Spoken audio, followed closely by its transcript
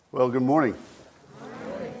Well, good morning.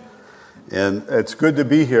 And it's good to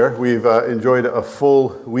be here. We've enjoyed a full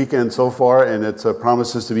weekend so far, and it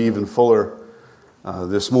promises to be even fuller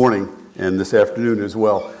this morning and this afternoon as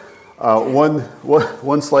well.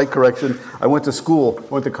 One slight correction. I went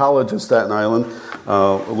to college in Staten Island,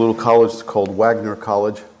 a little college called Wagner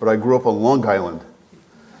College, but I grew up on Long Island.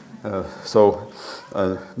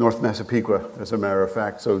 North Massapequa, as a matter of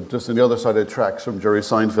fact. So just on the other side of the tracks from Jerry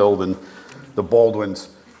Seinfeld and the Baldwins,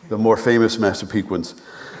 the more famous Massapequans.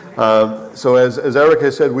 So as Eric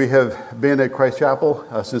has said, we have been at Christ Chapel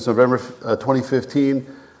since November 2015,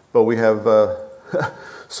 but we have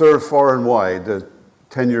served far and wide,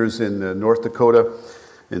 10 years in North Dakota,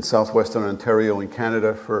 in southwestern Ontario in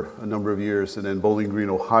Canada for a number of years, and then Bowling Green,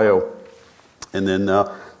 Ohio, and then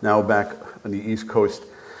now back on the East Coast,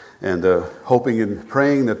 and hoping and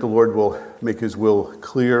praying that the Lord will make His will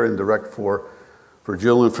clear and direct for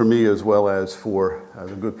Jill and for me, as well as for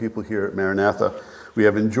the good people here at Maranatha. We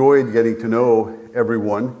have enjoyed getting to know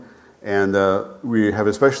everyone, and we have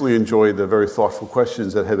especially enjoyed the very thoughtful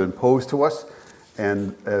questions that have been posed to us.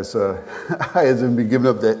 And as I have been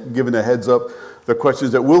given a heads up, the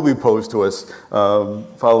questions that will be posed to us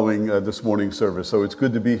following this morning's service. So it's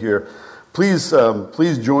good to be here. Please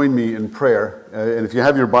join me in prayer. And if you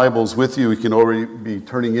have your Bibles with you, you can already be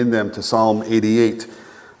turning in them to Psalm 88.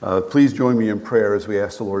 Please join me in prayer as we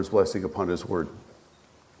ask the Lord's blessing upon His word.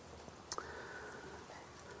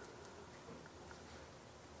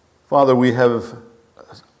 Father, we have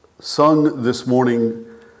sung this morning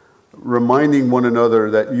reminding one another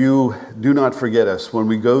that you do not forget us. When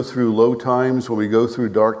we go through low times, when we go through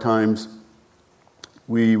dark times,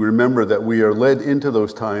 we remember that we are led into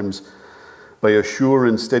those times by a sure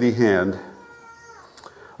and steady hand,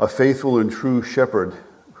 a faithful and true shepherd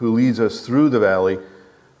who leads us through the valley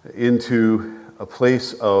into a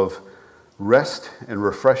place of rest and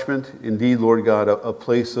refreshment. Indeed, Lord God, a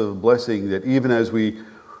place of blessing, that even as we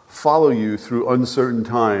follow you through uncertain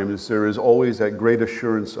times, there is always that great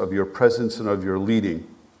assurance of your presence and of your leading,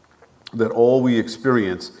 that all we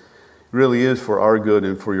experience really is for our good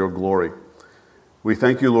and for your glory. We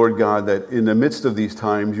thank you, Lord God, that in the midst of these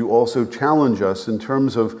times, you also challenge us in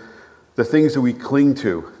terms of the things that we cling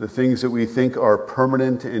to, the things that we think are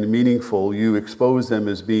permanent and meaningful. You expose them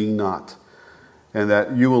as being not, and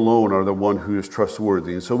that you alone are the one who is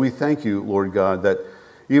trustworthy. And so we thank you, Lord God, that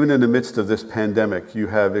even in the midst of this pandemic, you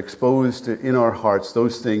have exposed in our hearts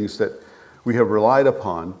those things that we have relied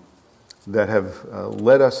upon, that have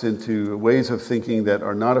led us into ways of thinking that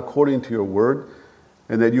are not according to your word,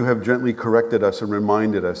 and that you have gently corrected us and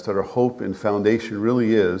reminded us that our hope and foundation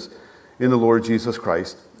really is in the Lord Jesus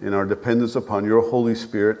Christ, in our dependence upon your Holy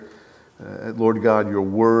Spirit, Lord God, your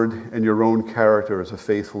word and your own character as a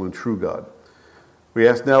faithful and true God. We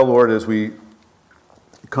ask now, Lord, as we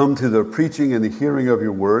come to the preaching and the hearing of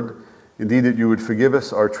your word, indeed that you would forgive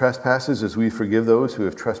us our trespasses as we forgive those who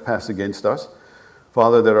have trespassed against us.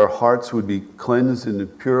 Father, that our hearts would be cleansed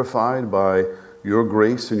and purified by your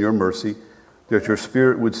grace and your mercy, that your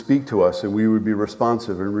Spirit would speak to us and we would be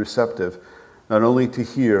responsive and receptive, not only to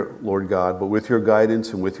hear, Lord God, but with your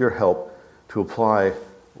guidance and with your help to apply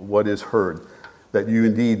what is heard, that you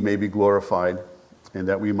indeed may be glorified, and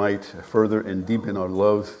that we might further and deepen our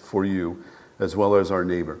love for you as well as our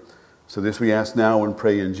neighbor. So this we ask now and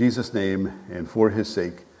pray in Jesus' name and for his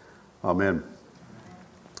sake. Amen.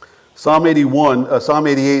 Psalm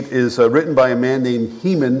 88 is written by a man named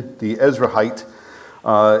Heman the Ezrahite,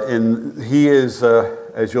 and he is,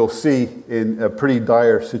 as you'll see, in a pretty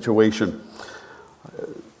dire situation.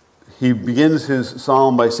 He begins his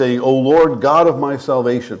psalm by saying, "O Lord, God of my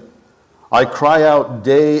salvation, I cry out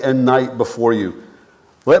day and night before you.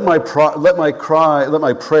 Let my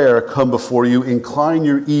prayer come before you. Incline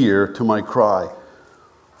your ear to my cry.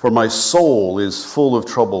 For my soul is full of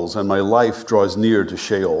troubles, and my life draws near to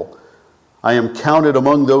Sheol. I am counted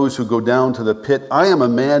among those who go down to the pit. I am a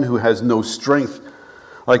man who has no strength,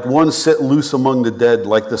 like one set loose among the dead,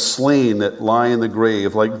 like the slain that lie in the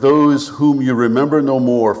grave, like those whom you remember no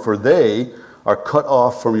more, for they are cut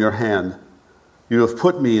off from your hand. You have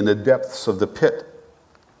put me in the depths of the pit,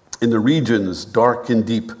 in the regions dark and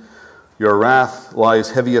deep. Your wrath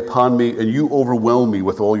lies heavy upon me, and you overwhelm me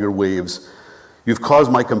with all your waves. You've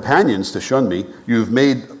caused my companions to shun me. You've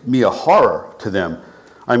made me a horror to them.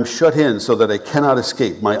 I'm shut in so that I cannot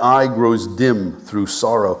escape. My eye grows dim through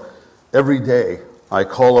sorrow. Every day I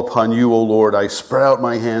call upon you, O Lord. I spread out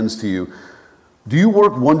my hands to you. Do you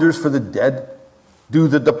work wonders for the dead? Do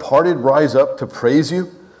the departed rise up to praise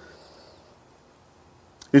you?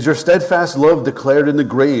 Is your steadfast love declared in the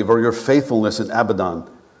grave, or your faithfulness in Abaddon?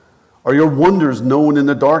 Are your wonders known in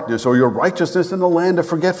the darkness, or your righteousness in the land of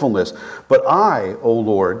forgetfulness? But I, O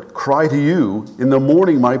Lord, cry to you. In the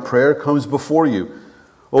morning my prayer comes before you.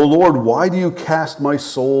 O Lord, why do you cast my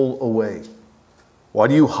soul away? Why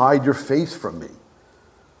do you hide your face from me?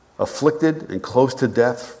 Afflicted and close to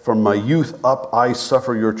death, from my youth up I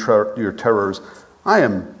suffer your terrors. I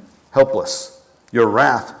am helpless. Your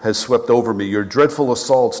wrath has swept over me. Your dreadful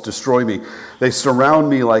assaults destroy me. They surround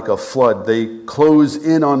me like a flood. They close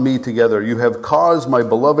in on me together. You have caused my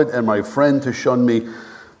beloved and my friend to shun me.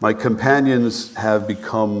 My companions have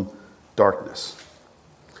become darkness.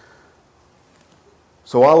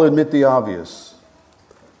 So I'll admit the obvious.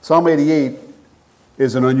 Psalm 88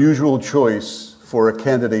 is an unusual choice for a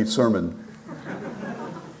candidate sermon.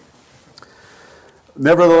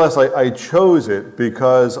 Nevertheless, I chose it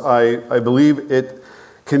because I believe it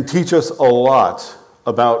can teach us a lot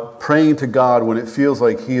about praying to God when it feels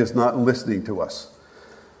like He is not listening to us,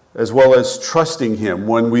 as well as trusting Him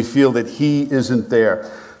when we feel that He isn't there.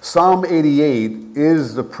 Psalm 88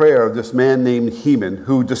 is the prayer of this man named Heman,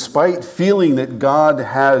 who, despite feeling that God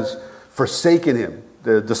has forsaken him,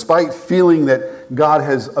 despite feeling that God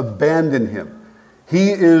has abandoned him,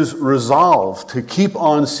 he is resolved to keep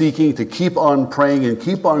on seeking, to keep on praying, and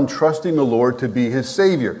keep on trusting the Lord to be his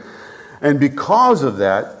Savior. And because of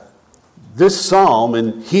that, this psalm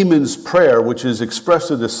and Heman's prayer, which is expressed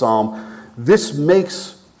in this psalm, this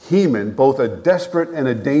makes Heman both a desperate and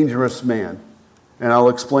a dangerous man. And I'll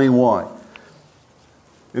explain why.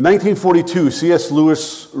 In 1942, C.S.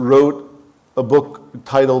 Lewis wrote a book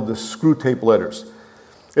titled The Screwtape Letters.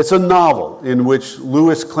 It's a novel in which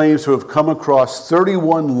Lewis claims to have come across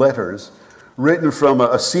 31 letters written from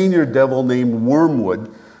a senior devil named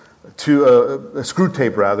Wormwood, to a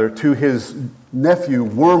Screwtape rather, to his nephew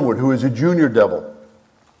Wormwood, who is a junior devil.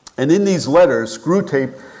 And in these letters,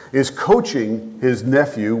 Screwtape is coaching his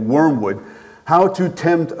nephew Wormwood how to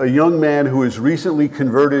tempt a young man who is recently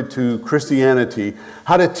converted to Christianity,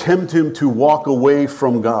 how to tempt him to walk away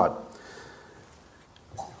from God,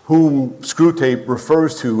 whom Screwtape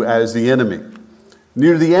refers to as the enemy.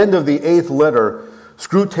 Near the end of the 8th letter,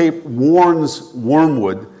 Screwtape warns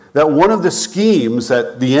Wormwood that one of the schemes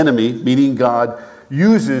that the enemy, meaning God,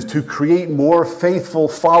 uses to create more faithful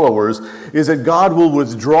followers is that God will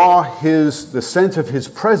withdraw the sense of his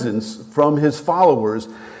presence from his followers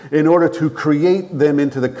in order to create them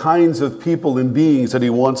into the kinds of people and beings that he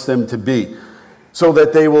wants them to be, so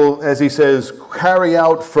that they will, as he says, carry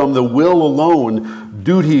out from the will alone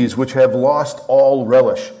duties which have lost all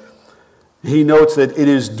relish. He notes that it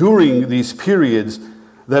is during these periods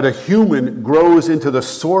that a human grows into the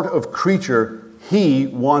sort of creature he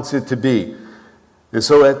wants it to be. And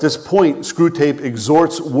so at this point, Screwtape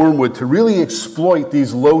exhorts Wormwood to really exploit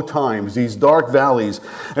these low times, these dark valleys,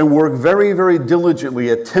 and work very, very diligently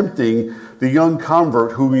at tempting the young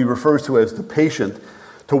convert, whom he refers to as the patient,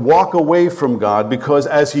 to walk away from God, because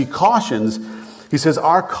as he cautions, he says,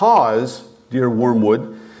 our cause, dear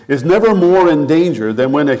Wormwood, is never more in danger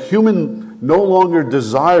than when a human no longer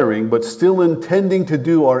desiring but still intending to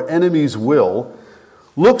do our enemy's will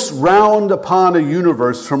looks round upon a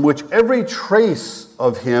universe from which every trace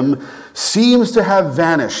of him seems to have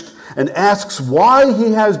vanished and asks why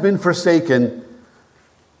he has been forsaken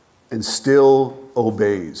and still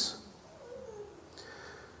obeys.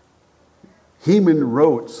 Heman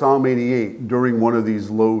wrote Psalm 88 during one of these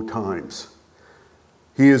low times.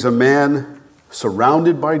 He is a man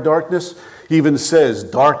surrounded by darkness. He even says,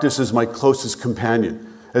 darkness is my closest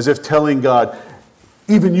companion, as if telling God,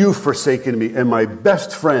 even you've forsaken me, and my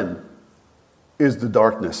best friend is the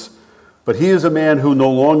darkness. But he is a man who,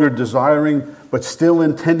 no longer desiring, but still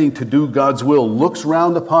intending to do God's will, looks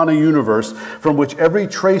round upon a universe from which every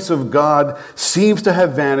trace of God seems to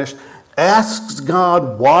have vanished, asks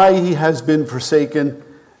God why he has been forsaken,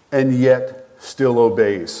 and yet still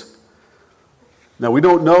obeys. Now, we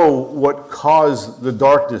don't know what caused the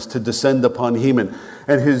darkness to descend upon Heman,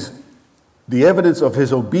 and the evidence of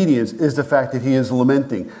his obedience is the fact that he is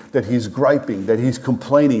lamenting, that he's griping, that he's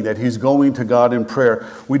complaining, that he's going to God in prayer.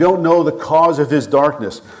 We don't know the cause of his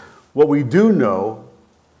darkness. What we do know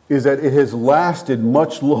is that it has lasted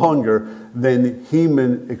much longer than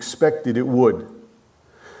Heman expected it would.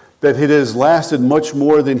 That it has lasted much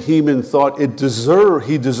more than Heman thought he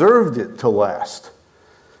deserved it to last.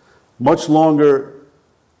 Much longer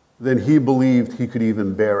than he believed he could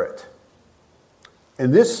even bear it.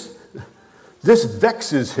 And this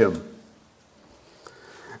vexes him.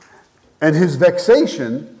 And his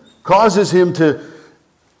vexation causes him to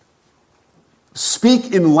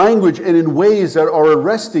speak in language and in ways that are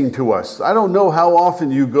arresting to us. I don't know how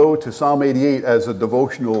often you go to Psalm 88 as a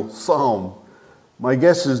devotional psalm, My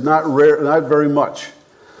guess is not very much.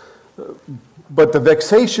 But the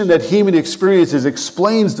vexation that Heman experiences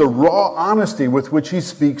explains the raw honesty with which he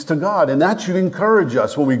speaks to God. And that should encourage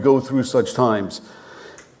us when we go through such times.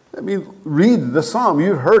 I mean, read the psalm.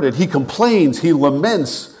 You've heard it. He complains. He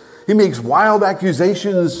laments. He makes wild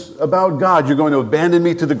accusations about God. You're going to abandon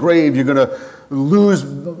me to the grave. You're going to lose,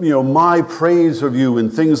 my praise of you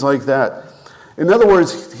and things like that. In other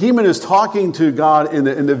words, Heman is talking to God in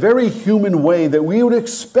a very human way that we would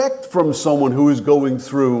expect from someone who is going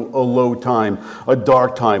through a low time, a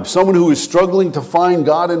dark time. Someone who is struggling to find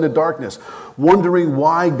God in the darkness, wondering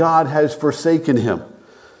why God has forsaken him,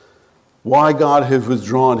 why God has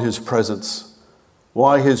withdrawn his presence,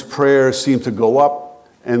 why his prayers seem to go up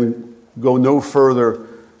and go no further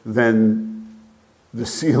than the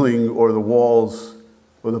ceiling or the walls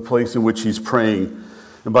or the place in which he's praying.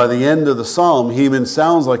 And by the end of the psalm, Heman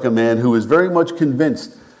sounds like a man who is very much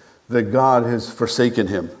convinced that God has forsaken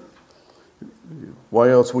him.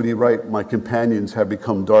 Why else would he write, "My companions have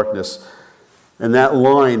become darkness"? And that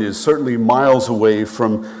line is certainly miles away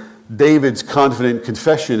from David's confident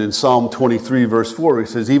confession in Psalm 23, verse 4. He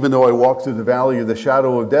says, "Even though I walk through the valley of the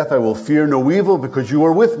shadow of death, I will fear no evil because you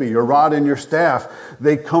are with me. Your rod and your staff,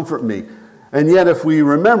 they comfort me." And yet, if we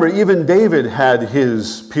remember, even David had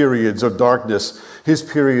his periods of darkness, his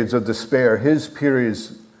periods of despair, his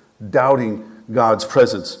periods doubting God's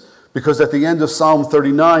presence. Because at the end of Psalm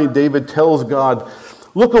 39, David tells God,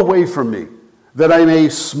 "Look away from me, that I may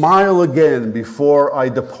smile again before I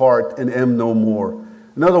depart and am no more."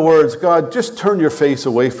 In other words, God, just turn your face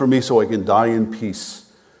away from me so I can die in peace.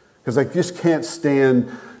 Because I just can't stand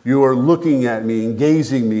your looking at me and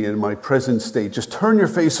gazing me in my present state. Just turn your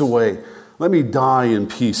face away. Let me die in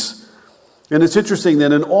peace. And it's interesting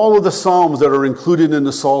that in all of the Psalms that are included in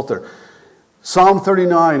the Psalter, Psalm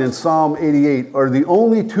 39 and Psalm 88 are the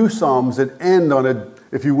only two Psalms that end on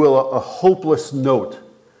if you will, a hopeless note.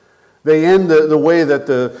 They end the way that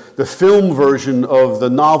the film version of the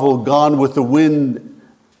novel Gone with the Wind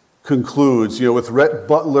concludes, with Rhett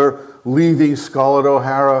Butler leaving Scarlett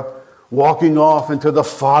O'Hara, walking off into the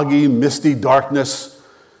foggy, misty darkness.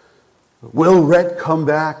 Will Rhett come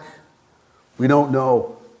back? We don't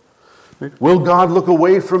know. Will God look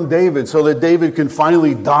away from David so that David can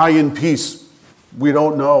finally die in peace? We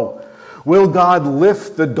don't know. Will God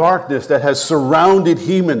lift the darkness that has surrounded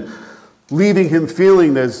Heman, leaving him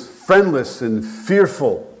feeling as friendless and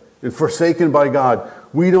fearful and forsaken by God?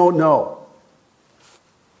 We don't know.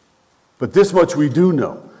 But this much we do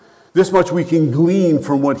know. This much we can glean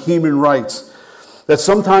from what Heman writes, that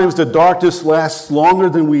sometimes the darkness lasts longer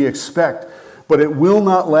than we expect, but it will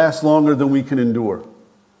not last longer than we can endure.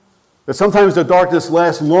 That sometimes the darkness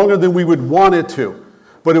lasts longer than we would want it to,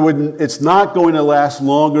 but it's not going to last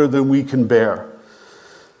longer than we can bear.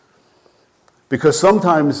 Because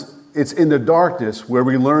sometimes it's in the darkness where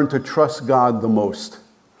we learn to trust God the most.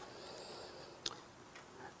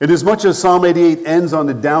 And as much as Psalm 88 ends on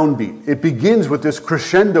the downbeat, it begins with this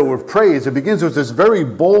crescendo of praise. It begins with this very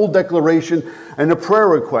bold declaration and a prayer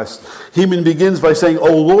request. Heman begins by saying,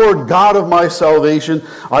 "O Lord, God of my salvation,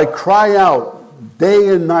 I cry out day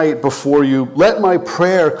and night before you. Let my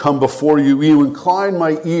prayer come before you. You incline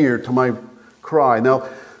my ear to my cry." Now,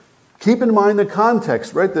 keep in mind the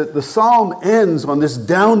context, right? The psalm ends on this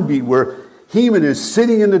downbeat where Heman is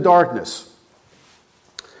sitting in the darkness.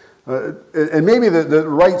 And maybe the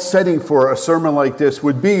right setting for a sermon like this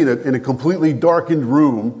would be in a completely darkened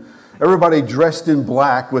room, everybody dressed in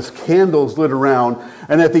black with candles lit around,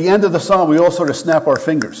 and at the end of the psalm, we all sort of snap our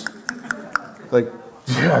fingers. Like,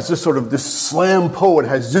 yeah, it's just sort of this slam poet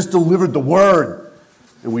has just delivered the word.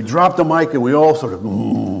 And we drop the mic and we all sort of,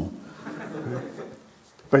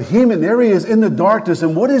 But Heman, there he is in the darkness,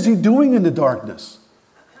 and what is he doing in the darkness?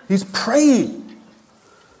 He's praying.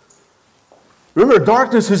 Remember,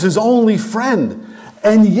 darkness is his only friend,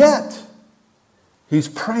 and yet he's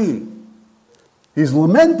praying. He's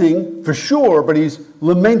lamenting for sure, but he's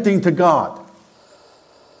lamenting to God.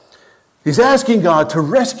 He's asking God to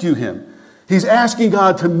rescue him. He's asking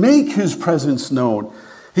God to make his presence known.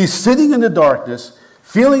 He's sitting in the darkness,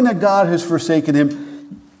 feeling that God has forsaken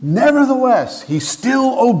him. Nevertheless, he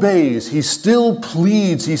still obeys. He still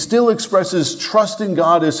pleads. He still expresses trust in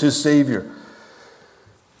God as his Savior.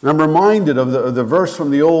 And I'm reminded of the verse from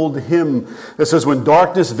the old hymn that says, "When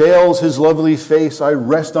darkness veils his lovely face, I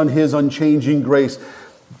rest on his unchanging grace."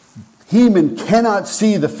 Heman cannot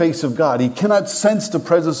see the face of God. He cannot sense the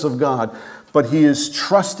presence of God, but he is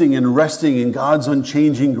trusting and resting in God's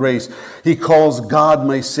unchanging grace. He calls God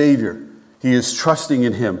my Savior. He is trusting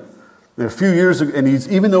in him. And a few years ago, and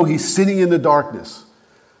even though he's sitting in the darkness,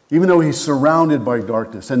 even though he's surrounded by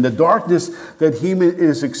darkness. And the darkness that he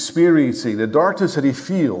is experiencing, the darkness that he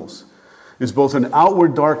feels, is both an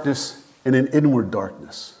outward darkness and an inward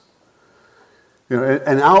darkness. You know,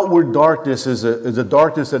 an outward darkness is a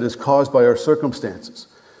darkness that is caused by our circumstances.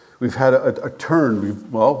 We've had a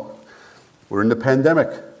turn. We're in the pandemic.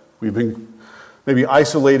 We've been maybe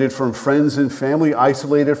isolated from friends and family,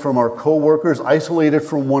 isolated from our co-workers, isolated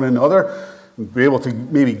from one another. Be able to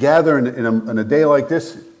maybe gather in a day like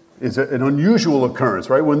this is an unusual occurrence,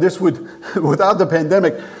 right? When without the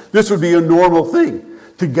pandemic, this would be a normal thing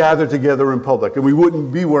to gather together in public, and we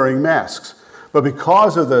wouldn't be wearing masks. But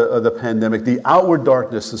because of the pandemic, the outward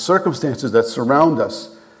darkness, the circumstances that surround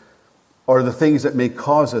us, are the things that may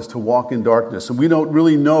cause us to walk in darkness. And we don't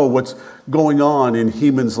really know what's going on in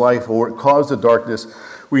Heman's life or what caused the darkness.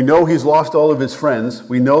 We know he's lost all of his friends.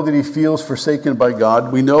 We know that he feels forsaken by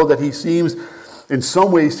God. We know that he seems in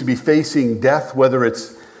some ways to be facing death, whether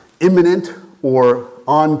it's imminent or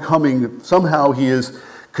oncoming. Somehow he is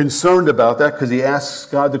concerned about that because he asks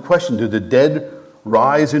God the question, do the dead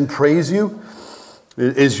rise and praise you?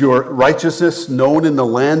 Is your righteousness known in the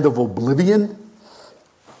land of oblivion?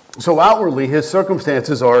 So outwardly, his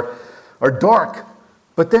circumstances are dark,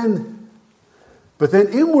 but then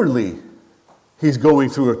inwardly, he's going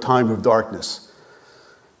through a time of darkness.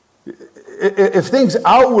 If things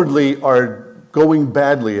outwardly are going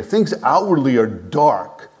badly, if things outwardly are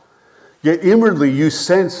dark, yet inwardly you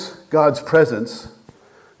sense God's presence,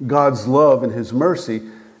 God's love and his mercy,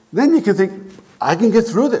 then you can think, I can get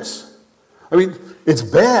through this. I mean, it's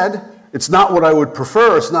bad. It's not what I would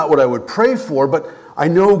prefer. It's not what I would pray for, but I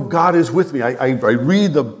know God is with me. I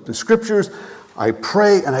read the scriptures, I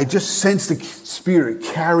pray, and I just sense the Spirit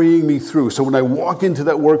carrying me through. So when I walk into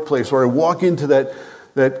that workplace or I walk into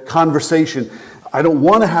that conversation, I don't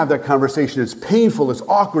want to have that conversation. It's painful, it's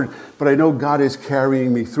awkward, but I know God is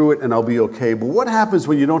carrying me through it and I'll be okay. But what happens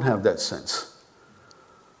when you don't have that sense?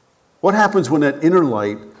 What happens when that inner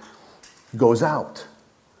light goes out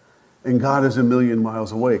and God is a million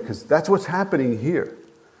miles away? Because that's what's happening here.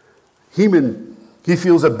 Heman, he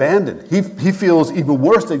feels abandoned. He feels even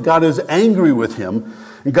worse that God is angry with him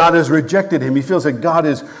and God has rejected him. He feels that God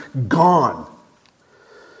is gone.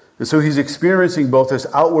 And so he's experiencing both this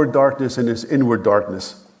outward darkness and this inward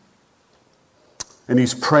darkness. And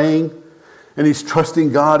he's praying and he's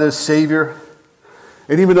trusting God as Savior.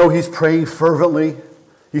 And even though he's praying fervently,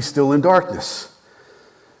 he's still in darkness.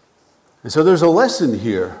 And so there's a lesson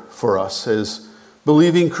here for us as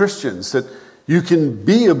believing Christians, that you can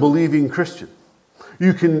be a believing Christian.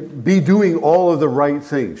 You can be doing all of the right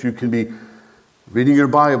things. You can be reading your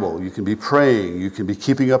Bible. You can be praying. You can be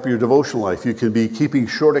keeping up your devotional life. You can be keeping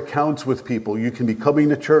short accounts with people. You can be coming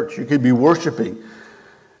to church. You can be worshiping.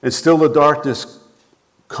 And still the darkness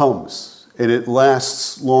comes, and it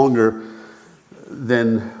lasts longer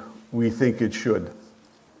than we think it should.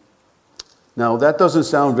 Now, that doesn't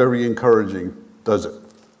sound very encouraging, does it?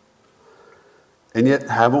 And yet,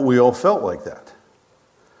 haven't we all felt like that?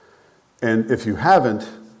 And if you haven't,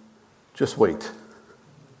 just wait.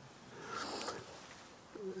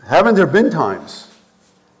 Haven't there been times,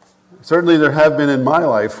 certainly there have been in my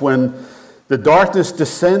life, when the darkness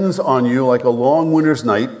descends on you like a long winter's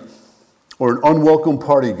night, or an unwelcome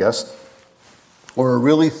party guest, or a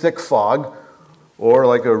really thick fog, or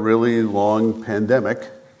like a really long pandemic,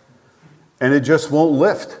 and it just won't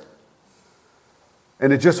lift.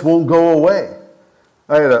 And it just won't go away.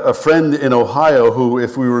 I had a friend in Ohio who,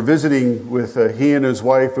 if we were visiting with he and his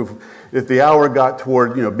wife, if the hour got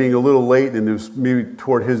toward being a little late and it was maybe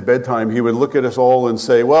toward his bedtime, he would look at us all and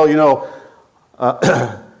say, well, you don't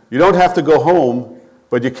have to go home,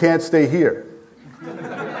 but you can't stay here.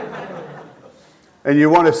 And you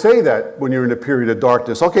want to say that when you're in a period of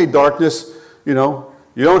darkness. Okay, darkness, you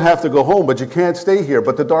don't have to go home, but you can't stay here.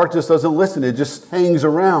 But the darkness doesn't listen. It just hangs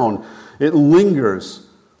around. It lingers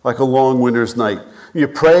like a long winter's night. You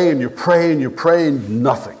pray and you pray and you pray and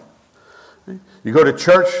nothing. You go to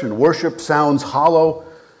church and worship sounds hollow.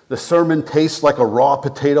 The sermon tastes like a raw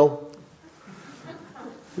potato.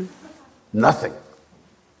 Nothing.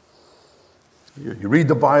 You read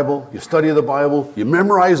the Bible, you study the Bible, you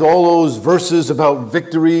memorize all those verses about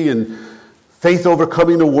victory and faith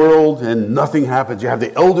overcoming the world, and nothing happens. You have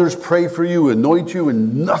the elders pray for you, anoint you,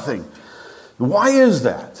 and nothing. Why is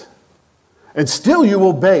that? And still you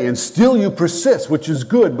obey, and still you persist, which is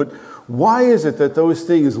good, but why is it that those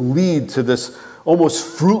things lead to this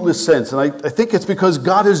almost fruitless sense? And I think it's because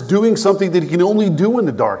God is doing something that he can only do in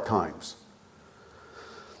the dark times.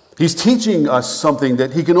 He's teaching us something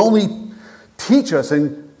that he can only teach us,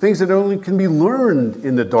 and things that only can be learned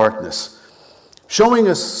in the darkness. Showing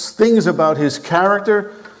us things about his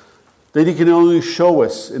character, that he can only show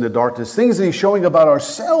us in the darkness, things that he's showing about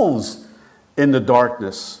ourselves in the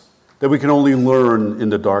darkness, that we can only learn in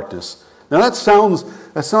the darkness. Now that sounds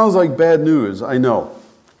like bad news, I know.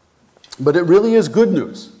 But it really is good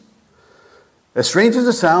news. As strange as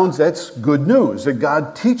it sounds, that's good news, that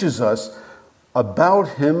God teaches us about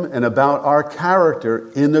him and about our character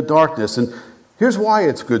in the darkness. And here's why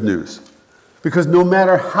it's good news. Because no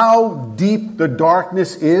matter how deep the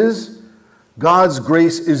darkness is, God's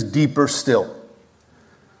grace is deeper still.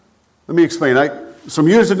 Let me explain. Some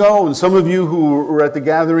years ago, and some of you who were at the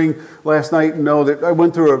gathering last night know that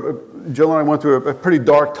Jill and I went through a pretty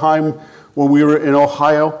dark time when we were in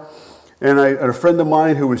Ohio. And I had a friend of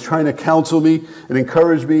mine who was trying to counsel me and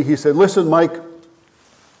encourage me. He said, listen, Mike,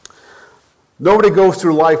 nobody goes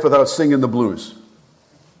through life without singing the blues.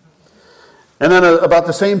 And then about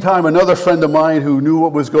the same time, another friend of mine who knew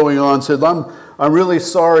what was going on said, I'm really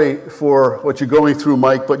sorry for what you're going through,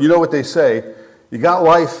 Mike, but you know what they say, you got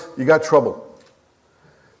life, you got trouble.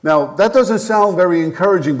 Now, that doesn't sound very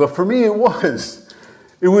encouraging, but for me it was.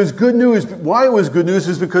 It was good news. Why it was good news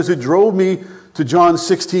is because it drove me to John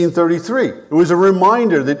 16:33. It was a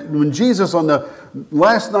reminder that when Jesus on the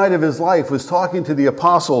last night of his life was talking to the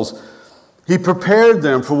apostles, he prepared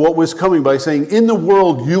them for what was coming by saying, in the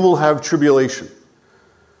world you will have tribulation.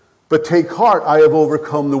 But take heart, I have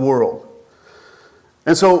overcome the world.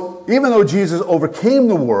 And so, even though Jesus overcame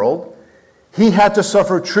the world, he had to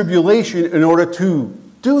suffer tribulation in order to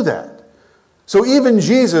do that. So even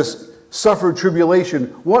Jesus suffered tribulation.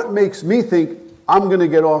 What makes me think I'm going to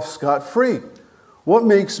get off scot-free? What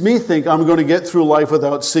makes me think I'm going to get through life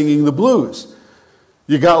without singing the blues?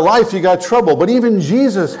 You got life, you got trouble. But even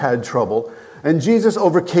Jesus had trouble. And Jesus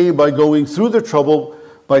overcame by going through the trouble,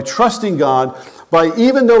 by trusting God, by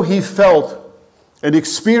even though he felt and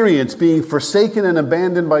experienced being forsaken and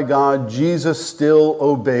abandoned by God, Jesus still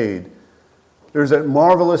obeyed. There's that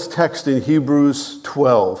marvelous text in Hebrews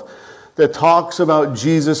 12 that talks about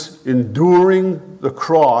Jesus enduring the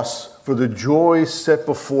cross for the joy set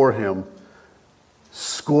before him,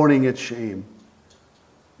 scorning its shame.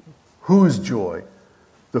 Whose joy?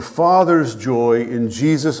 The Father's joy in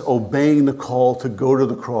Jesus obeying the call to go to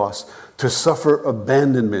the cross, to suffer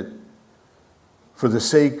abandonment for the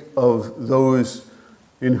sake of those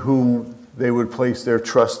in whom they would place their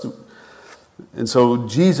trust. And so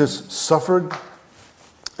Jesus suffered,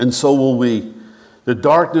 and so will we. The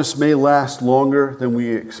darkness may last longer than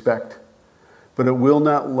we expect, but it will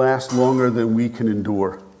not last longer than we can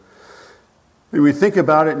endure. When we think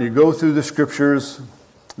about it and you go through the scriptures,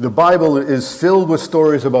 the Bible is filled with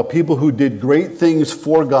stories about people who did great things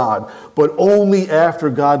for God, but only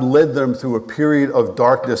after God led them through a period of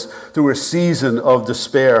darkness, through a season of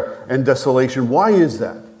despair and desolation. Why is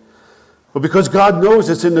that? Well, because God knows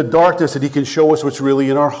it's in the darkness that he can show us what's really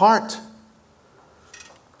in our heart.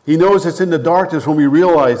 He knows it's in the darkness when we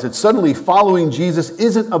realize that suddenly following Jesus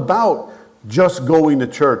isn't about just going to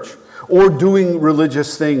church or doing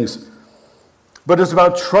religious things, but it's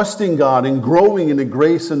about trusting God and growing in the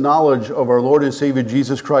grace and knowledge of our Lord and Savior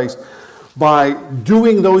Jesus Christ by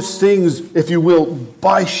doing those things, if you will,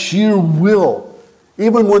 by sheer will,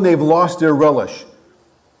 even when they've lost their relish.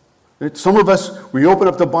 Some of us, we open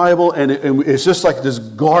up the Bible and it's just like this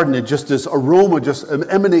garden. This aroma just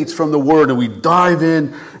emanates from the Word, and we dive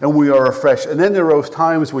in and we are refreshed. And then there are those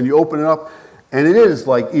times when you open it up and it is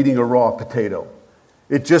like eating a raw potato.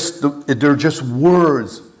 They're just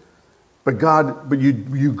words. But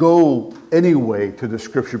you go anyway to the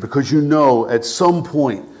Scripture because you know at some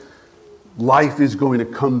point life is going to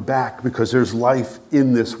come back because there's life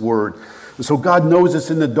in this Word. And so God knows it's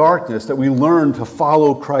in the darkness that we learn to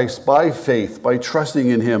follow Christ by faith, by trusting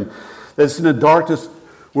in him. That it's in the darkness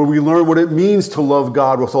where we learn what it means to love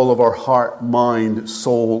God with all of our heart, mind,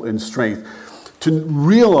 soul, and strength. To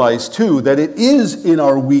realize, too, that it is in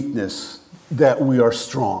our weakness that we are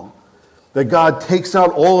strong. That God takes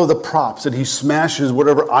out all of the props, that he smashes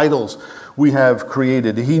whatever idols we have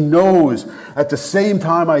created. He knows at the same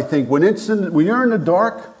time, I think, when you're in the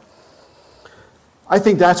dark, I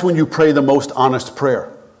think that's when you pray the most honest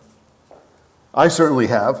prayer. I certainly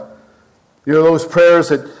have. You know, those prayers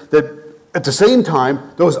that at the same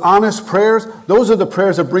time, those honest prayers, those are the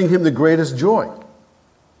prayers that bring him the greatest joy.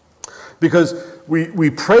 Because we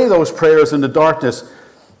pray those prayers in the darkness,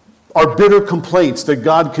 our bitter complaints that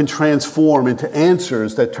God can transform into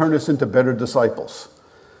answers that turn us into better disciples.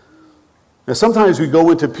 Now, sometimes we go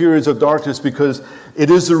into periods of darkness because it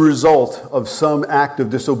is the result of some act of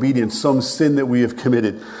disobedience, some sin that we have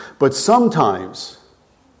committed. But sometimes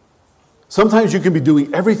you can be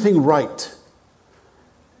doing everything right.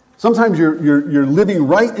 Sometimes you're living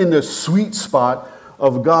right in the sweet spot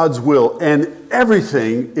of God's will, and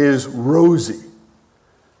everything is rosy.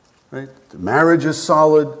 Right? The marriage is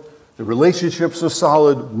solid, the relationships are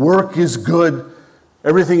solid, work is good,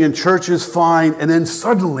 everything in church is fine, and then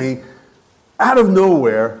suddenly, out of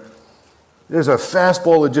nowhere, there's a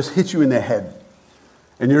fastball that just hits you in the head,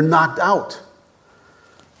 and you're knocked out.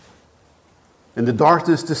 And the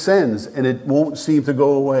darkness descends, and it won't seem to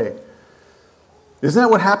go away. Isn't that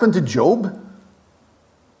what happened to Job?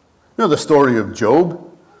 You know the story of Job?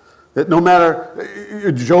 That no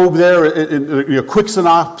matter, Job there, in a quick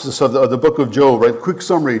synopsis of the book of Job, right? Quick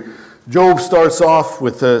summary. Job starts off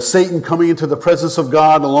with Satan coming into the presence of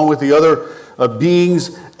God along with the other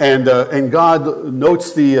beings, and God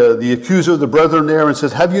notes the accuser of the brethren there and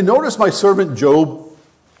says, "Have you noticed my servant Job,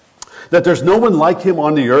 that there's no one like him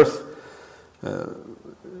on the earth?"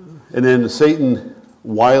 And then Satan,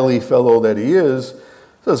 wily fellow that he is,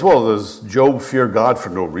 says, "Well, does Job fear God for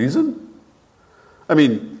no reason? I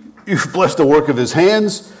mean, you've blessed the work of his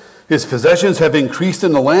hands. His possessions have increased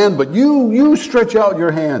in the land, but you stretch out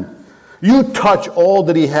your hand. You touch all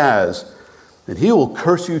that he has, and he will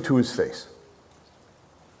curse you to his face."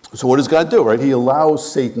 So what does God do, right? He allows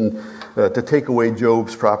Satan to take away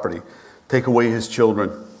Job's property, take away his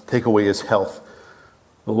children, take away his health.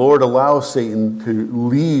 The Lord allows Satan to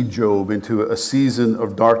lead Job into a season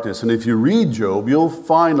of darkness. And if you read Job, you'll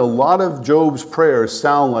find a lot of Job's prayers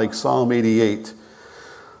sound like Psalm 88.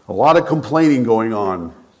 A lot of complaining going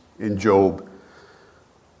on in Job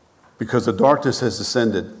because the darkness has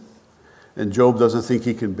descended and Job doesn't think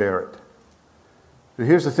he can bear it. And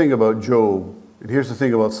here's the thing about Job, and here's the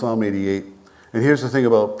thing about Psalm 88, and here's the thing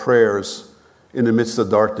about prayers in the midst of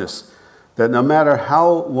darkness, that no matter how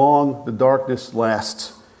long the darkness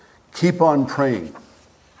lasts, keep on praying,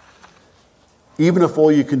 even if all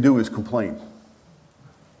you can do is complain.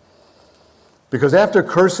 Because after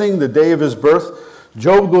cursing the day of his birth,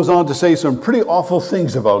 Job goes on to say some pretty awful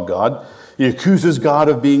things about God. He accuses God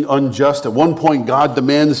of being unjust. At one point, Job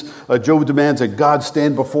demands that God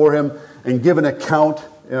stand before him and give an account,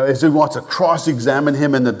 as he wants to cross-examine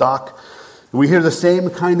him in the dock. We hear the same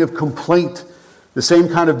kind of complaint, the same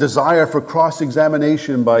kind of desire for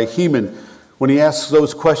cross-examination by Heman when he asks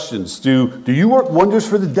those questions. Do you work wonders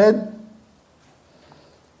for the dead?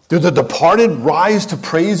 Do the departed rise to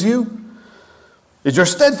praise you? Is your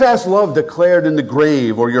steadfast love declared in the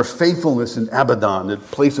grave, or your faithfulness in Abaddon, the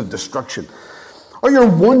place of destruction? Are your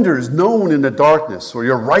wonders known in the darkness, or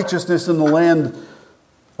your righteousness in the land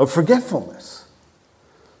of forgetfulness?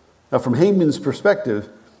 Now, from Haman's perspective,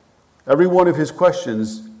 every one of his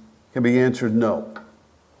questions can be answered no.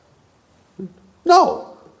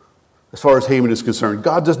 No. As far as Haman is concerned,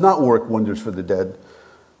 God does not work wonders for the dead.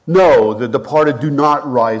 No, the departed do not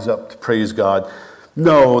rise up to praise God.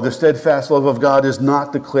 No, the steadfast love of God is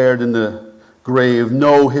not declared in the grave.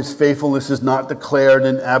 No, his faithfulness is not declared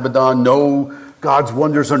in Abaddon. No, God's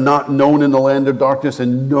wonders are not known in the land of darkness.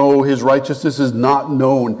 And no, his righteousness is not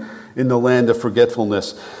known in the land of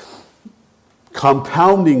forgetfulness.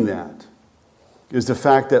 Compounding that is the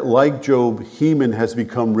fact that, like Job, Heman has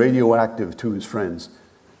become radioactive to his friends.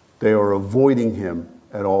 They are avoiding him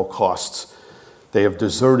at all costs. They have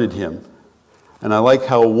deserted him. And I like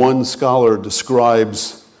how one scholar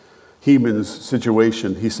describes Heman's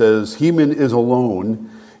situation. He says, Heman is alone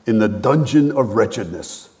in the dungeon of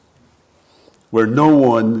wretchedness, where no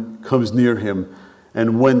one comes near him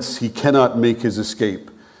and whence he cannot make his escape.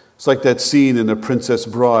 It's like that scene in The Princess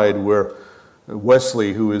Bride where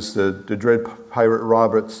Wesley, who is the dread pirate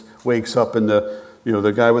Roberts, wakes up and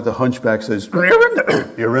the guy with the hunchback says,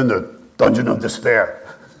 you're in the dungeon of despair.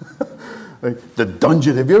 Like, the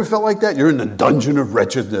dungeon, have you ever felt like that? You're in the dungeon of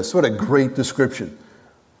wretchedness. What a great description.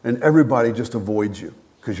 And everybody just avoids you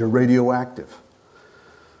because you're radioactive.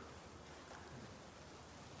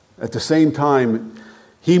 At the same time,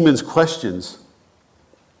 Heman's questions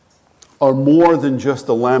are more than just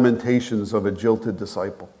the lamentations of a jilted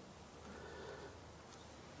disciple.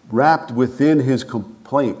 Wrapped within his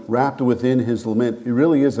complaint, wrapped within his lament, it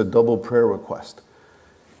really is a double prayer request.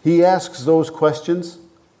 He asks those questions.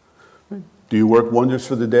 Do you work wonders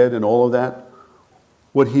for the dead and all of that?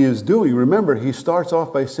 What he is doing, remember, he starts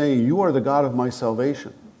off by saying, you are the God of my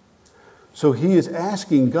salvation. So he is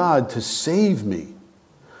asking God to save me,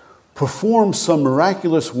 perform some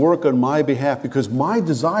miraculous work on my behalf, because my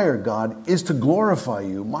desire, God, is to glorify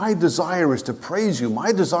you. My desire is to praise you.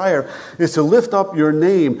 My desire is to lift up your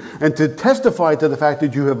name and to testify to the fact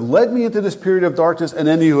that you have led me into this period of darkness and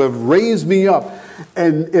then you have raised me up.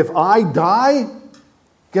 And if I die,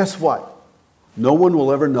 guess what? No one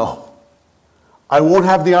will ever know. I won't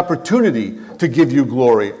have the opportunity to give you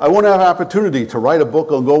glory. I won't have an opportunity to write a book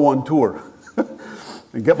or go on tour.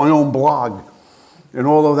 and get my own blog and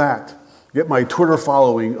all of that. Get my Twitter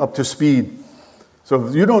following up to speed. So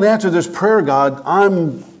if you don't answer this prayer, God,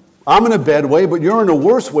 I'm in a bad way, but you're in a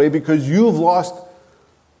worse way because you've lost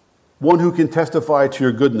one who can testify to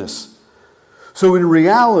your goodness. So in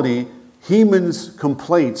reality, Heman's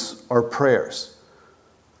complaints are prayers.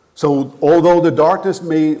 So although the darkness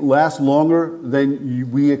may last longer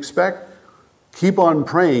than we expect, keep on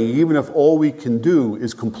praying, even if all we can do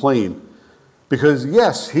is complain. Because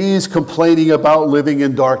yes, he's complaining about living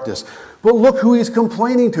in darkness. But look who he's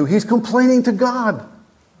complaining to. He's complaining to God.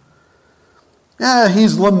 Yeah,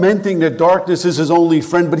 he's lamenting that darkness is his only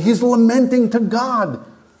friend, but he's lamenting to God.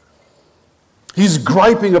 He's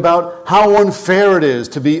griping about how unfair it is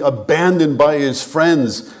to be abandoned by his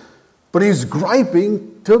friends, but he's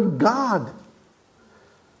griping to God.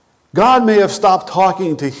 God may have stopped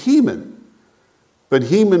talking to Heman, but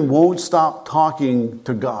Heman won't stop talking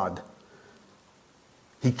to God.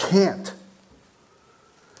 He can't.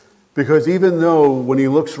 Because even though when he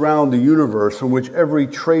looks around the universe from which every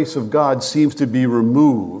trace of God seems to be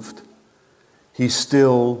removed, he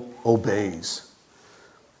still obeys.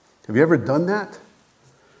 Have you ever done that?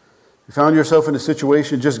 You found yourself in a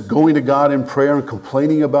situation just going to God in prayer and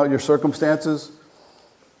complaining about your circumstances?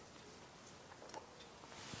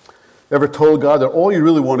 Ever told God that all you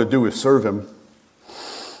really want to do is serve him?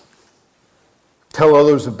 Tell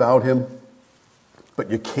others about him, but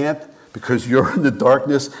you can't because you're in the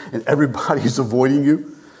darkness and everybody's avoiding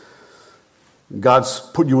you? God's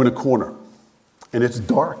put you in a corner and it's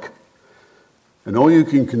dark. And all you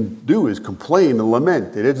can do is complain and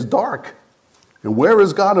lament that it's dark. And where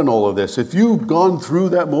is God in all of this? If you've gone through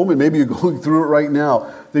that moment, maybe you're going through it right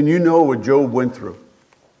now, then you know what Job went through.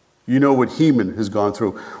 You know what Heman has gone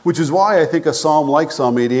through. Which is why I think a psalm like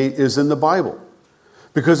Psalm 88 is in the Bible.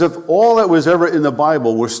 Because if all that was ever in the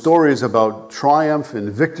Bible were stories about triumph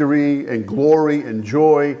and victory and glory and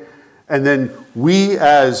joy, and then we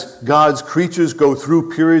as God's creatures go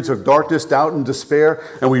through periods of darkness, doubt, and despair,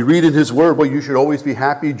 and we read in his word, well, you should always be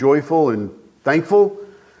happy, joyful, and thankful,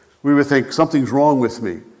 we would think something's wrong with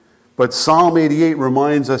me. But Psalm 88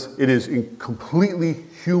 reminds us it is a completely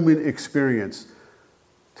human experience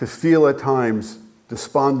to feel at times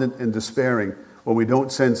despondent and despairing when we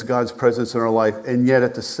don't sense God's presence in our life. And yet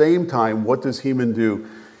at the same time, what does Heman do?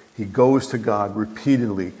 He goes to God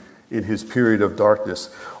repeatedly in his period of darkness.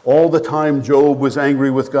 All the time Job was angry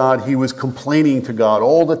with God, he was complaining to God.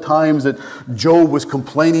 All the times that Job was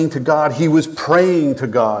complaining to God, he was praying to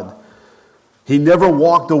God. He never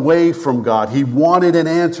walked away from God. He wanted an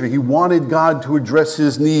answer. He wanted God to address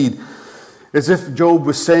his need. As if Job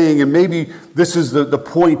was saying, and maybe this is the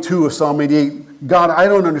point too of Psalm 88, God, I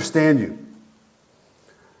don't understand you.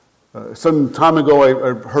 Some time ago,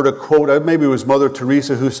 I heard a quote, maybe it was Mother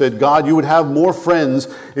Teresa, who said, God, you would have more friends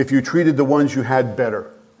if you treated the ones you had better.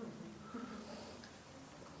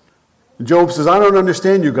 Job says, I don't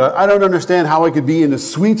understand you, God. I don't understand how I could be in the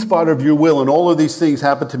sweet spot of your will and all of these things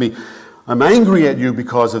happen to me. I'm angry at you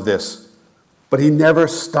because of this. But he never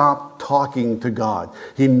stopped talking to God.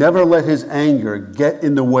 He never let his anger get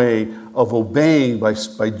in the way of obeying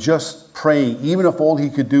by just praying, even if all he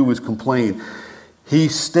could do was complain. He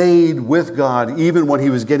stayed with God even when he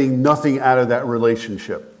was getting nothing out of that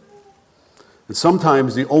relationship. And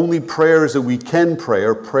sometimes the only prayers that we can pray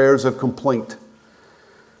are prayers of complaint.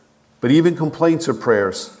 But even complaints are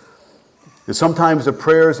prayers. And sometimes the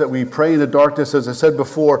prayers that we pray in the darkness, as I said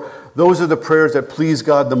before, those are the prayers that please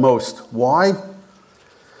God the most. Why?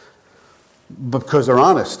 Because they're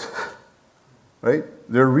honest, right?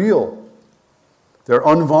 They're real. They're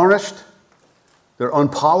unvarnished. They're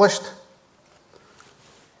unpolished.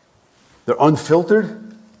 They're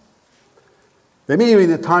unfiltered. They may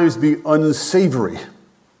even at times be unsavory,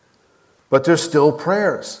 but they're still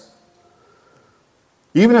prayers.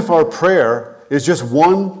 Even if our prayer is just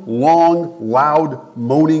one long, loud,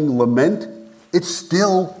 moaning lament, it's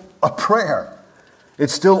still a prayer.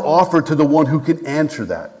 It's still offered to the one who can answer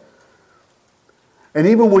that. And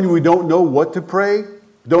even when we don't know what to pray,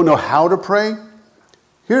 don't know how to pray,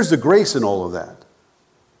 here's the grace in all of that.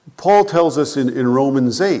 Paul tells us in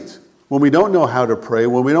Romans 8, when we don't know how to pray,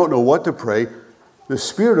 when we don't know what to pray, the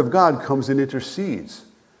Spirit of God comes and intercedes.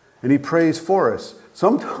 And he prays for us,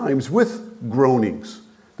 sometimes with groanings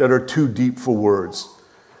that are too deep for words.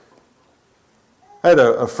 I had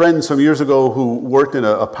a friend some years ago who worked in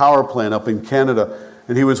a power plant up in Canada,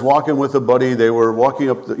 and he was walking with a buddy. They were walking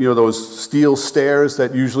up those steel stairs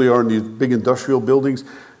that usually are in these big industrial buildings.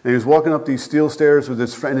 And he was walking up these steel stairs with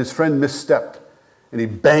his friend. His friend misstepped, and he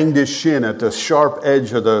banged his shin at the sharp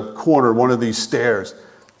edge of the corner of one of these stairs.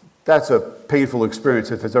 That's a painful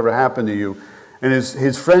experience if it's ever happened to you. And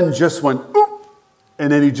his friend just went, oop,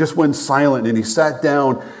 and then he just went silent, and he sat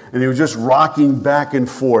down, and he was just rocking back and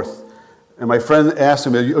forth. And my friend asked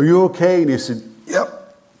him, are you okay? And he said,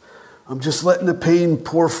 yep, I'm just letting the pain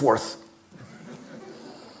pour forth.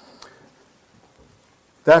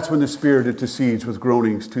 That's when the Spirit intercedes with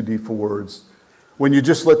groanings too deep for words. When you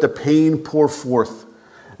just let the pain pour forth,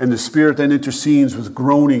 and the Spirit then intercedes with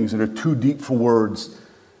groanings that are too deep for words.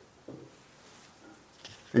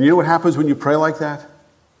 And you know what happens when you pray like that?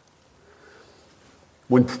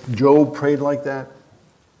 When Job prayed like that,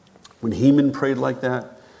 when Heman prayed like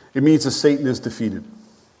that, it means that Satan is defeated.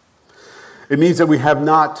 It means that we have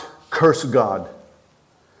not cursed God.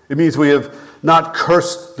 It means we have not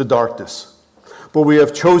cursed the darkness. But we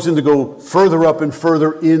have chosen to go further up and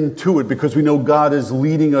further into it because we know God is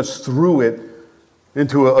leading us through it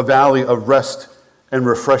into a valley of rest and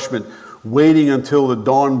refreshment, waiting until the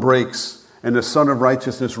dawn breaks and the Sun of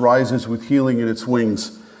Righteousness rises with healing in its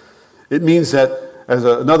wings. It means that, as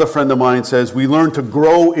another friend of mine says, we learn to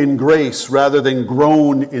grow in grace rather than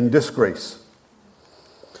groan in disgrace.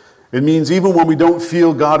 It means even when we don't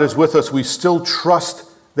feel God is with us, we still trust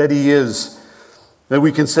that He is. That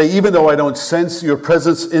we can say, even though I don't sense your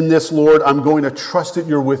presence in this, Lord, I'm going to trust that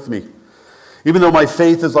you're with me. Even though my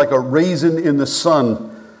faith is like a raisin in the sun,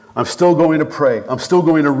 I'm still going to pray. I'm still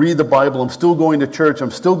going to read the Bible. I'm still going to church.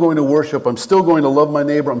 I'm still going to worship. I'm still going to love my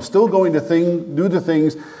neighbor. I'm still going to do the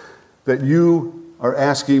things that you are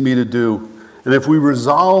asking me to do. And if we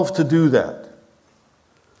resolve to do that,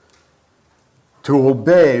 to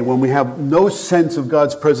obey when we have no sense of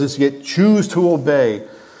God's presence, yet choose to obey,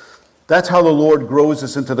 that's how the Lord grows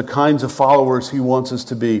us into the kinds of followers He wants us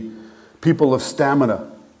to be. People of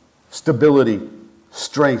stamina, stability,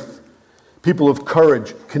 strength. People of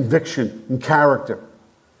courage, conviction, and character.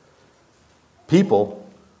 People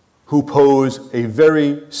who pose a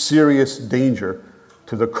very serious danger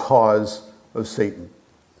to the cause of Satan.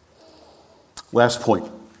 Last point.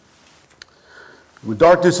 When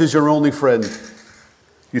darkness is your only friend,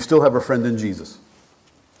 you still have a friend in Jesus.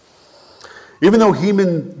 Even though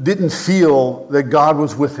Heman didn't feel that God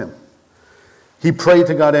was with him, he prayed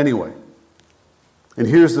to God anyway. And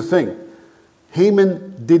here's the thing.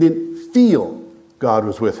 Heman didn't feel God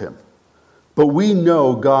was with him. But we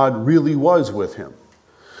know God really was with him.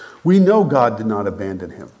 We know God did not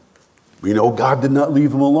abandon him. We know God did not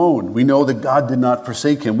leave him alone. We know that God did not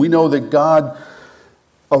forsake him. We know that God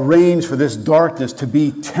arranged for this darkness to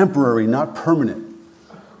be temporary, not permanent.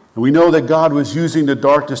 And we know that God was using the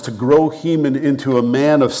darkness to grow Heman into a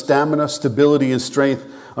man of stamina, stability, and strength,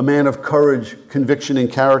 a man of courage, conviction,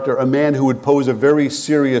 and character, a man who would pose a very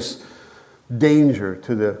serious danger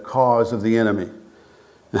to the cause of the enemy.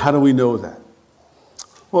 And how do we know that?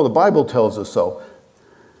 Well, the Bible tells us so.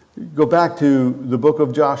 Go back to the book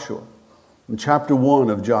of Joshua, in chapter 1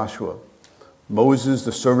 of Joshua. Moses,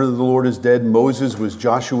 the servant of the Lord, is dead. Moses was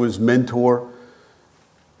Joshua's mentor.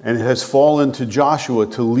 And it has fallen to Joshua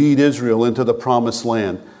to lead Israel into the promised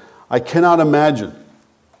land. I cannot imagine,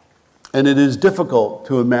 and it is difficult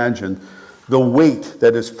to imagine, the weight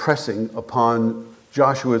that is pressing upon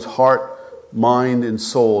Joshua's heart, mind, and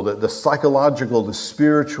soul, the psychological, the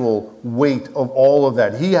spiritual weight of all of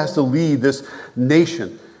that. He has to lead this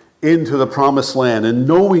nation into the promised land. And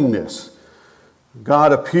knowing this,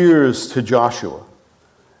 God appears to Joshua,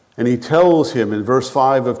 and he tells him in verse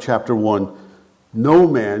 5 of chapter 1, "No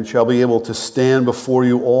man shall be able to stand before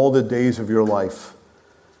you all the days of your life.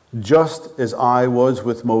 Just as I was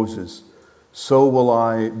with Moses, so will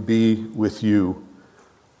I be with you.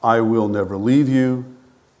 I will never leave you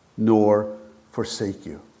nor forsake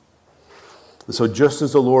you." And so just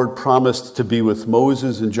as the Lord promised to be with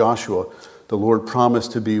Moses and Joshua, the Lord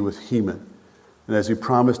promised to be with Heman. And as he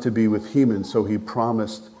promised to be with Heman, so he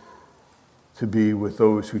promised to be with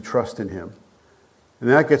those who trust in him. And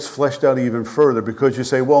that gets fleshed out even further because you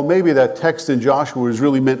say, well, maybe that text in Joshua is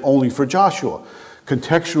really meant only for Joshua.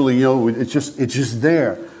 Contextually, it's just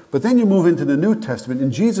there. But then you move into the New Testament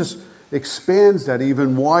and Jesus expands that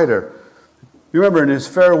even wider. You remember in his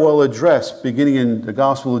farewell address, beginning in the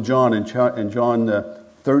Gospel of John, in John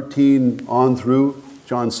 13 on through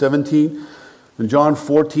John 17, in John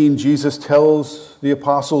 14, Jesus tells the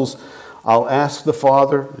apostles, "I'll ask the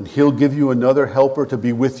Father, and he'll give you another helper to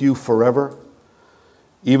be with you forever.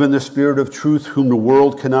 Even the Spirit of truth, whom the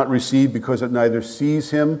world cannot receive because it neither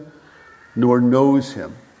sees him nor knows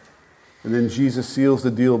him." And then Jesus seals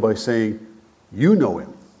the deal by saying, "You know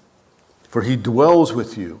him, for he dwells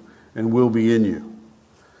with you and will be in you."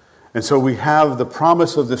 And so we have the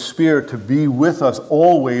promise of the Spirit to be with us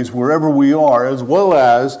always, wherever we are, as well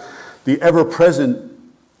as the ever-present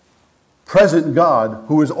present God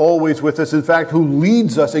who is always with us, in fact, who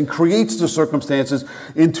leads us and creates the circumstances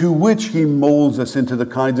into which he molds us into the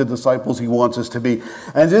kinds of disciples he wants us to be.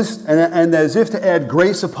 And as if to add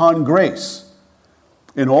grace upon grace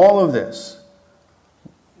in all of this,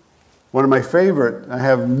 one of my favorite, I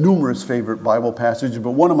have numerous favorite Bible passages,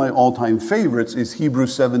 but one of my all-time favorites is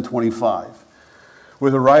Hebrews 7:25,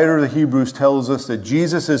 where the writer of the Hebrews tells us that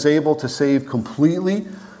Jesus is able to save completely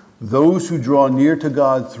those who draw near to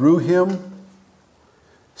God through him,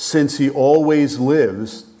 since he always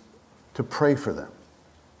lives to pray for them.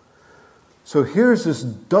 So here's this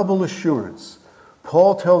double assurance.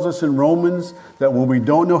 Paul tells us in Romans that when we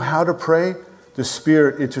don't know how to pray, the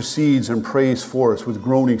Spirit intercedes and prays for us with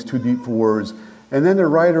groanings too deep for words. And then the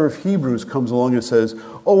writer of Hebrews comes along and says,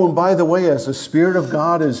 oh, and by the way, as the Spirit of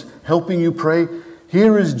God is helping you pray,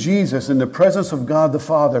 here is Jesus in the presence of God the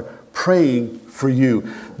Father praying for you.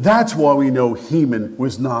 That's why we know Heman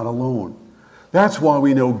was not alone. That's why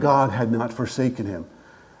we know God had not forsaken him.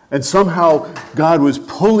 And somehow God was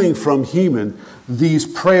pulling from Heman these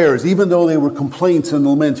prayers, even though they were complaints and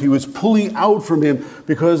laments. He was pulling out from him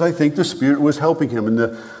because I think the Spirit was helping him, and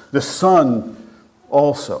the Son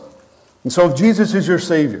also. And so if Jesus is your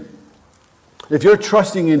Savior, if you're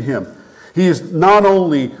trusting in him, he is not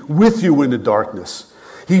only with you in the darkness,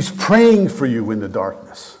 he's praying for you in the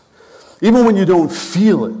darkness. Even when you don't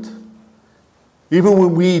feel it, even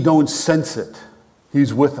when we don't sense it,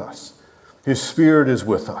 he's with us. His Spirit is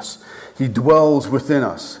with us. He dwells within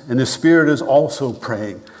us, and his Spirit is also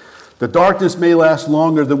praying. The darkness may last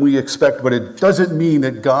longer than we expect, but it doesn't mean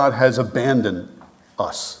that God has abandoned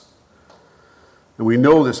us. And we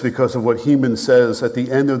know this because of what Heman says at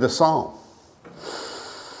the end of the psalm.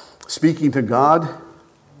 Speaking to God,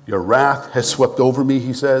 your wrath has swept over me,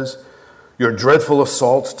 he says. Your dreadful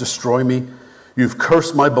assaults destroy me. You've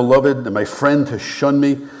cursed my beloved and my friend to shun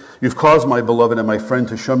me. You've caused my beloved and my friend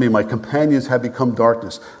to shun me. My companions have become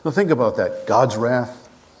darkness. Now think about that. God's wrath,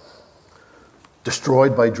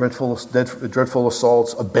 destroyed by dreadful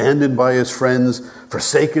assaults, abandoned by his friends,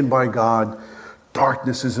 forsaken by God.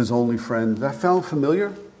 Darkness is his only friend. That sound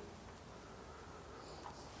familiar?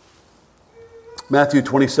 Matthew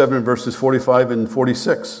 27, verses 45 and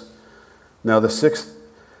 46. Now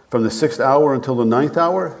from the 6th hour until the 9th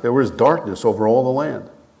hour, there was darkness over all the land.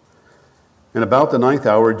 And about the 9th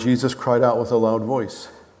hour, Jesus cried out with a loud voice,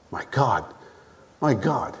 my God, why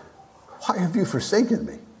have you forsaken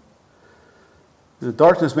me? The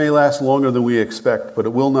darkness may last longer than we expect, but it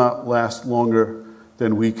will not last longer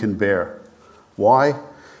than we can bear. Why?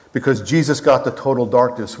 Because Jesus got the total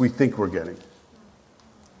darkness we think we're getting.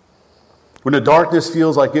 When the darkness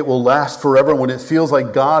feels like it will last forever, when it feels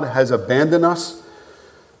like God has abandoned us,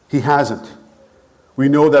 he hasn't. We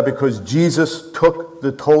know that because Jesus took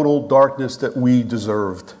the total darkness that we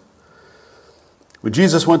deserved. When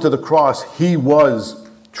Jesus went to the cross, he was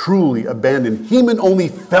truly abandoned. Heman only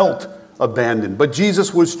felt abandoned, but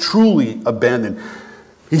Jesus was truly abandoned.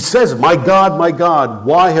 He says, my God,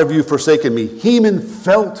 why have you forsaken me? Heman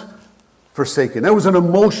felt forsaken. That was an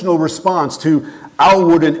emotional response to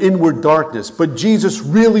outward and inward darkness. But Jesus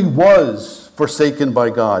really was forsaken by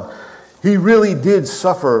God. He really did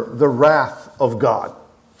suffer the wrath of God.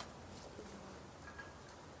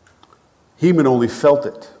 Heman only felt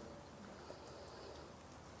it.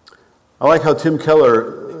 I like how Tim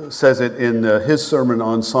Keller says it in his sermon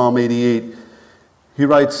on Psalm 88. He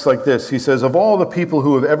writes like this. He says, of all the people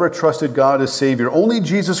who have ever trusted God as Savior, only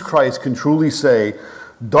Jesus Christ can truly say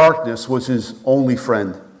darkness was his only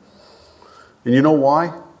friend. And you know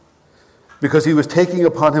why? Because he was taking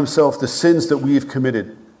upon himself the sins that we have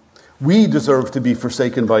committed. We deserve to be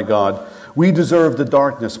forsaken by God. We deserve the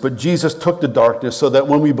darkness, but Jesus took the darkness so that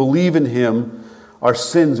when we believe in him, our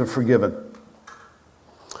sins are forgiven.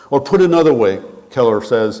 Or put another way, Keller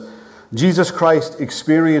says, Jesus Christ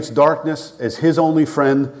experienced darkness as his only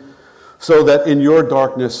friend so that in your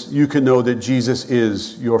darkness you can know that Jesus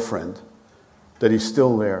is your friend, that he's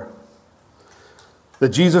still there. That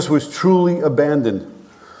Jesus was truly abandoned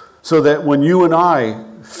so that when you and I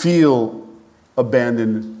feel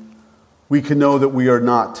abandoned, we can know that we are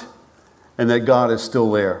not and that God is still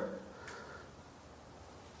there.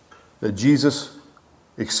 That Jesus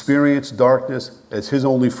experienced darkness as his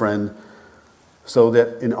only friend so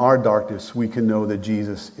that in our darkness we can know that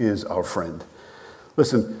Jesus is our friend.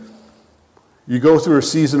 Listen, you go through a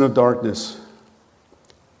season of darkness,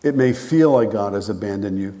 it may feel like God has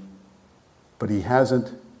abandoned you, but he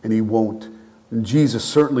hasn't and he won't. And Jesus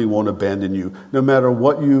certainly won't abandon you. No matter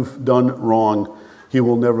what you've done wrong, he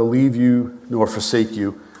will never leave you nor forsake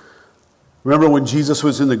you. Remember when Jesus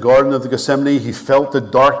was in the Garden of Gethsemane, he felt the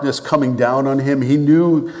darkness coming down on him. He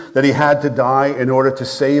knew that he had to die in order to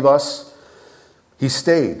save us. He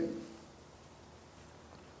stayed.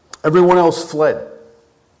 Everyone else fled.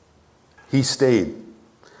 He stayed.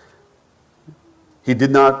 He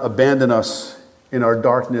did not abandon us in our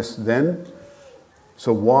darkness then.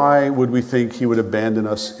 So why would we think he would abandon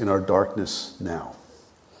us in our darkness now?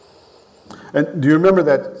 And do you remember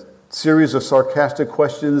that series of sarcastic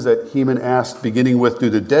questions that Heman asked, beginning with, do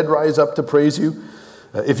the dead rise up to praise you?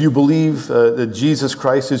 If you believe that Jesus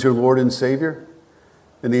Christ is your Lord and Savior?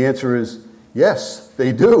 And the answer is, yes,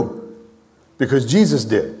 they do. Because Jesus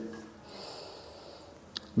did.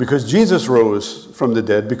 Because Jesus rose from the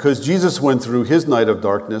dead, because Jesus went through his night of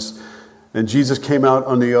darkness, and Jesus came out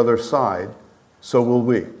on the other side, so will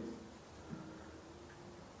we.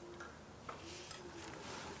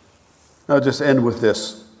 I'll just end with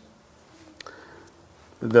this.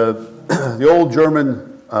 The old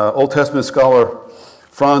German Old Testament scholar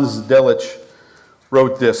Franz Delitzsch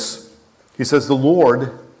wrote this. He says, the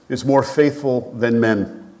Lord is more faithful than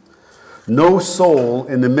men. No soul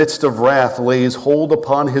in the midst of wrath lays hold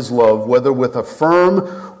upon his love, whether with a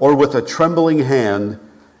firm or with a trembling hand,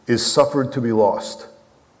 is suffered to be lost.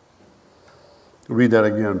 I'll read that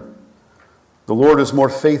again. The Lord is more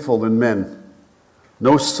faithful than men.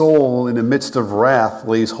 No soul in the midst of wrath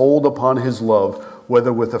lays hold upon his love,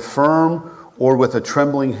 whether with a firm or with a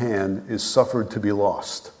trembling hand, is suffered to be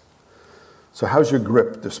lost. So how's your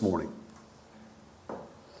grip this morning?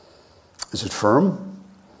 Is it firm?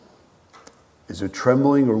 Is it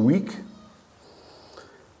trembling or weak?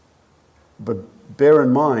 But bear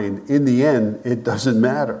in mind, in the end, it doesn't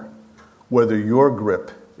matter whether your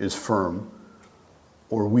grip is firm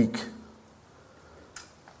or weak.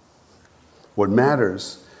 What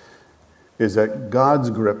matters is that God's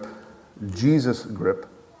grip, Jesus' grip,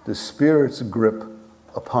 the Spirit's grip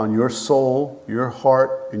upon your soul, your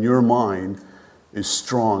heart, and your mind is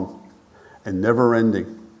strong and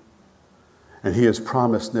never-ending. And he has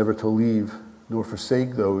promised never to leave nor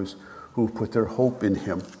forsake those who put their hope in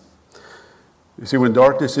him. You see, when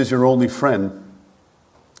darkness is your only friend,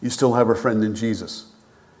 you still have a friend in Jesus.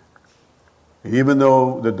 And even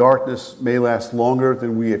though the darkness may last longer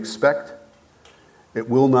than we expect, it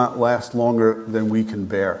will not last longer than we can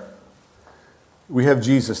bear. We have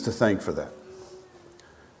Jesus to thank for that.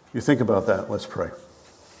 You think about that, let's pray.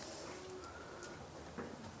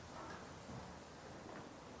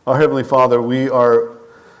 Our Heavenly Father, we are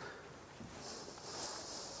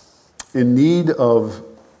in need of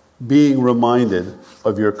being reminded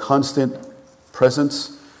of your constant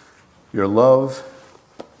presence, your love,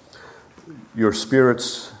 your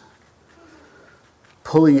Spirit's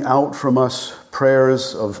pulling out from us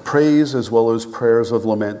prayers of praise as well as prayers of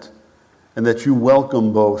lament, and that you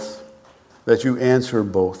welcome both, that you answer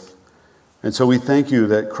both. And so we thank you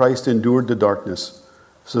that Christ endured the darkness,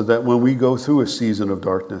 so that when we go through a season of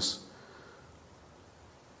darkness,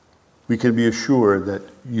 we can be assured that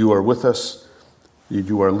you are with us, that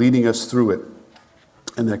you are leading us through it,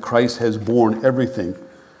 and that Christ has borne everything,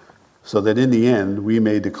 so that in the end we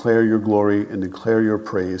may declare your glory and declare your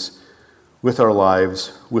praise with our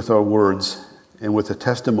lives, with our words, and with the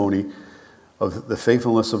testimony of the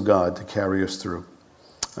faithfulness of God to carry us through.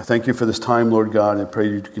 I thank you for this time, Lord God, and pray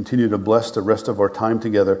you to continue to bless the rest of our time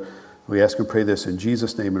together. We ask and pray this in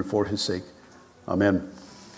Jesus' name and for his sake. Amen.